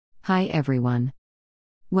Hi everyone.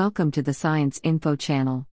 Welcome to the Science Info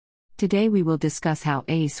channel. Today we will discuss how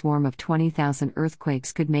a swarm of 20,000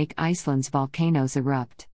 earthquakes could make Iceland's volcanoes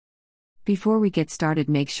erupt. Before we get started,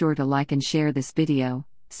 make sure to like and share this video,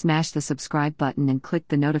 smash the subscribe button and click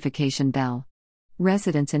the notification bell.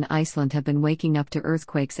 Residents in Iceland have been waking up to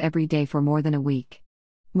earthquakes every day for more than a week.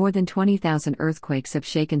 More than 20,000 earthquakes have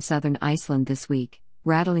shaken southern Iceland this week,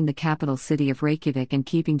 rattling the capital city of Reykjavik and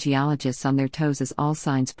keeping geologists on their toes as all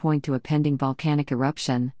signs point to a pending volcanic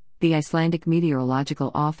eruption, the Icelandic Meteorological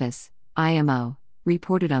Office, IMO,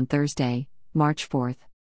 reported on Thursday, March 4.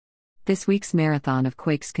 This week's marathon of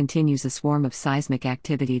quakes continues a swarm of seismic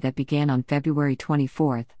activity that began on February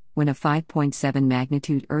 24, when a 5.7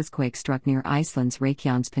 magnitude earthquake struck near Iceland's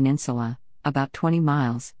Reykjanes Peninsula, about 20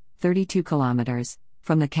 miles, 32 kilometers,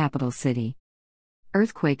 from the capital city.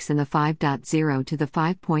 Earthquakes in the 5.0 to the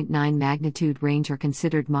 5.9 magnitude range are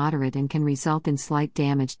considered moderate and can result in slight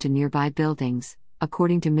damage to nearby buildings,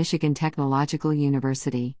 according to Michigan Technological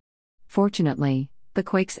University. Fortunately, the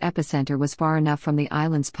quake's epicenter was far enough from the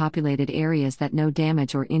island's populated areas that no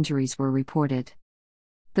damage or injuries were reported.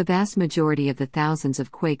 The vast majority of the thousands of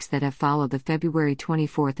quakes that have followed the February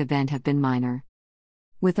 24 event have been minor,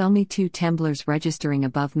 with only 2 temblors registering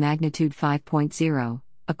above magnitude 5.0,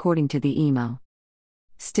 according to the IMO.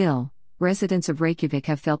 Still, residents of Reykjavik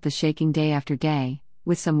have felt the shaking day after day,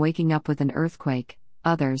 with some waking up with an earthquake,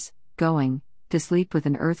 others going to sleep with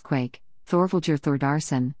an earthquake, Thorvaldur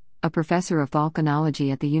Thordarson, a professor of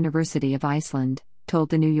volcanology at the University of Iceland,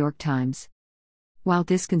 told the New York Times. While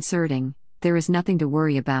disconcerting, there is nothing to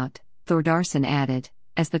worry about, Thordarson added,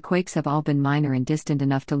 as the quakes have all been minor and distant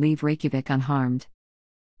enough to leave Reykjavik unharmed.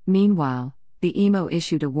 Meanwhile, the IMO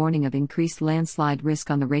issued a warning of increased landslide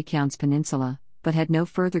risk on the Reykjanes Peninsula, but had no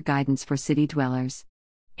further guidance for city dwellers.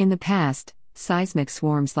 In the past, seismic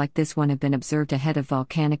swarms like this one have been observed ahead of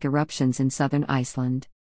volcanic eruptions in southern Iceland.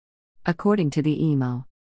 According to the IMO,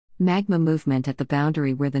 magma movement at the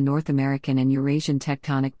boundary where the North American and Eurasian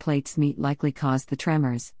tectonic plates meet likely caused the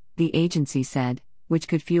tremors, the agency said, which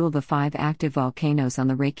could fuel the 5 active volcanoes on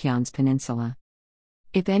the Reykjanes Peninsula.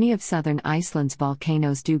 If any of southern Iceland's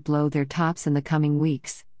volcanoes do blow their tops in the coming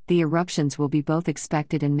weeks, the eruptions will be both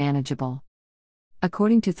expected and manageable.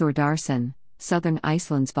 According to Thordarson, southern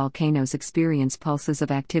Iceland's volcanoes experience pulses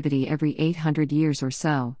of activity every 800 years or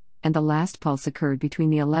so, and the last pulse occurred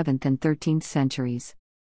between the 11th and 13th centuries.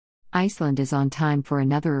 Iceland is on time for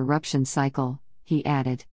another eruption cycle, he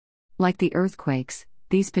added. Like the earthquakes,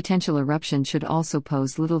 these potential eruptions should also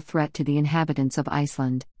pose little threat to the inhabitants of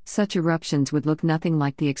Iceland. Such eruptions would look nothing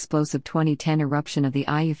like the explosive 2010 eruption of the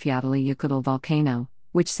Eyjafjallajökull volcano,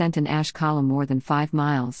 which sent an ash column more than 5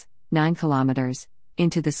 miles, 9 kilometers,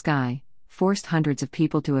 into the sky, forced hundreds of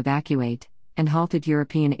people to evacuate, and halted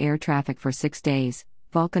European air traffic for 6 days,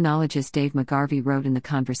 volcanologist Dave McGarvey wrote in the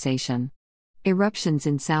conversation. Eruptions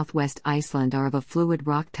in southwest Iceland are of a fluid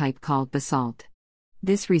rock type called basalt.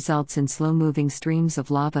 This results in slow-moving streams of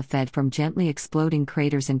lava fed from gently exploding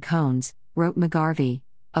craters and cones, wrote McGarvey,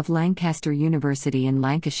 of Lancaster University in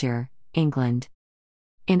Lancashire, England.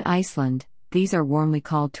 In Iceland, these are warmly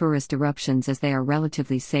called tourist eruptions as they are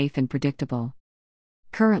relatively safe and predictable.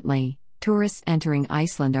 Currently, tourists entering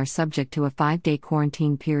Iceland are subject to a 5-day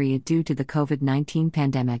quarantine period due to the COVID-19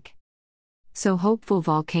 pandemic. So hopeful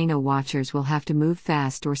volcano watchers will have to move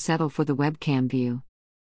fast or settle for the webcam view.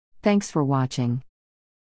 Thanks for watching.